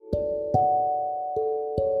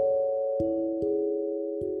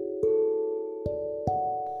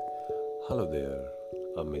Hello there,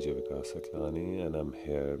 I'm Major Vikas Saklani and I'm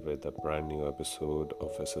here with a brand new episode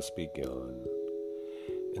of SSP Gyan.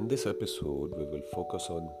 In this episode, we will focus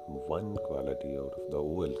on one quality out of the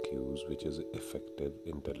OLQs, which is effective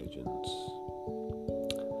intelligence.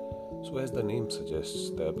 So, as the name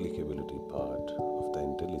suggests, the applicability part of the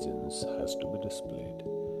intelligence has to be displayed.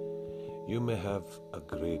 You may have a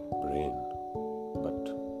great brain, but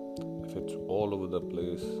if it's all over the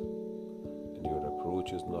place and your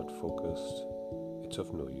approach is not focused, it's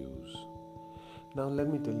of no use. Now, let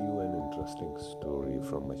me tell you an interesting story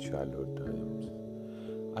from my childhood times.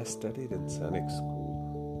 I studied in Sainik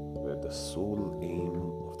School, where the sole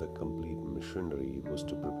aim of the complete missionary was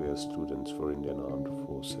to prepare students for Indian Armed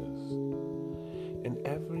Forces. And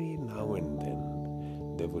every now and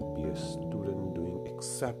then, there would be a student doing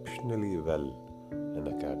exceptionally well in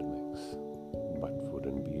academics, but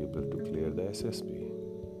wouldn't be able to clear the SSB.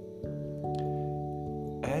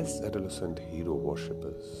 As adolescent hero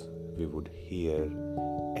worshippers, we would hear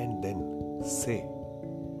and then say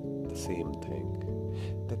the same thing.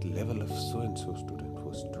 That level of so-and-so student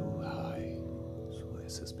was too high, so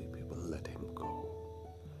SSB people let him go.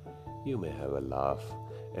 You may have a laugh,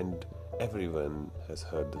 and everyone has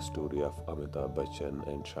heard the story of Amitabh Bachchan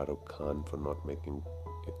and Shah Rukh Khan for not making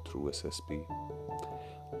it through SSB.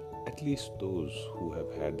 At least those who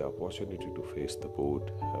have had the opportunity to face the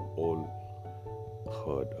board have all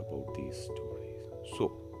heard about these stories.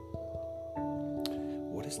 So,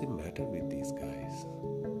 what is the matter with these guys?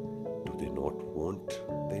 Do they not want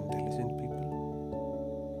the intelligent people?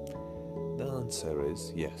 The answer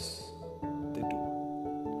is yes, they do.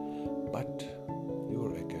 But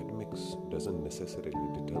your academics doesn't necessarily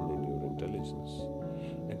determine your intelligence.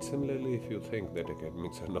 And similarly, if you think that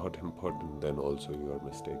academics are not important, then also you are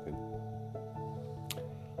mistaken.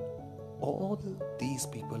 All these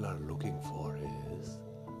people are looking for is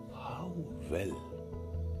how well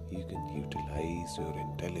you can utilize your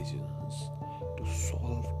intelligence to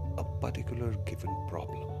solve a particular given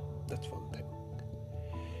problem. That's one thing.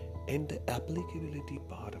 And the applicability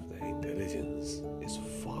part of the intelligence is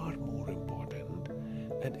far more important,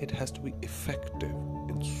 and it has to be effective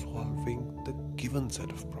in solving the given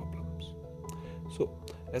set of problems. So,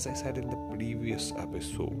 as I said in the previous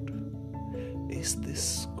episode, is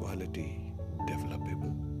this quality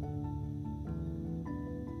developable?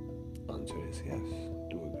 Answer is yes,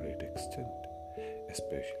 to a great extent,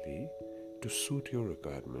 especially to suit your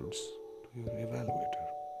requirements to your evaluator.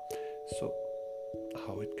 So,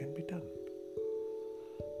 how it can be done?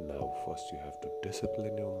 Now, first you have to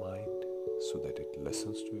discipline your mind so that it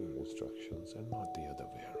listens to your instructions and not the other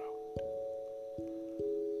way around.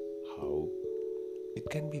 How? It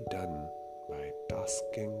can be done by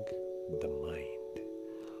tasking the mind.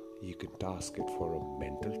 You can task it for a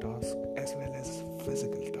mental task as well as a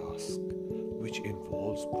physical task, which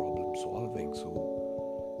involves problem solving,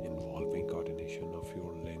 so involving coordination of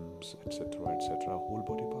your limbs, etc., whole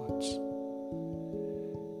body parts.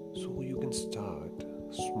 So you can start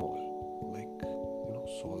small, like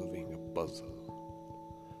solving a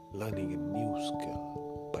puzzle, learning a new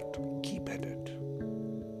skill, but keep at it.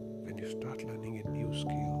 When you start learning a new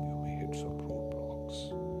skill, you may hit some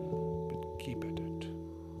roadblocks, but keep at it.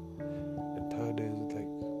 And third is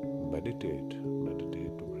like meditate to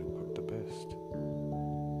bring out the best.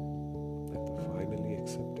 And finally,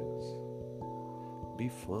 acceptance. Be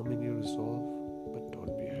firm in your resolve, but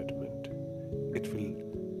don't be adamant. It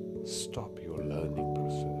will stop your learning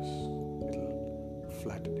process. It'll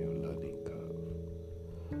flatten your learning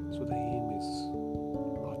curve. So the aim is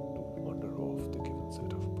not to wander off the given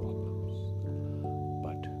set of problems,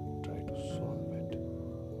 but try to solve it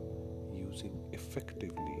using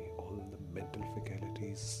effectively all the mental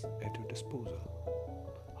faculties at your disposal.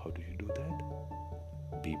 How do you do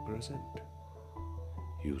that? Be present.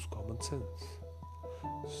 Use common sense.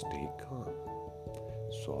 Stay calm.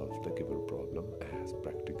 Solve the given problem as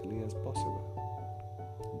practically as possible.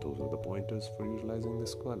 Those are the pointers for utilizing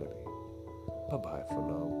this quality. Bye-bye for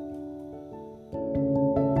now.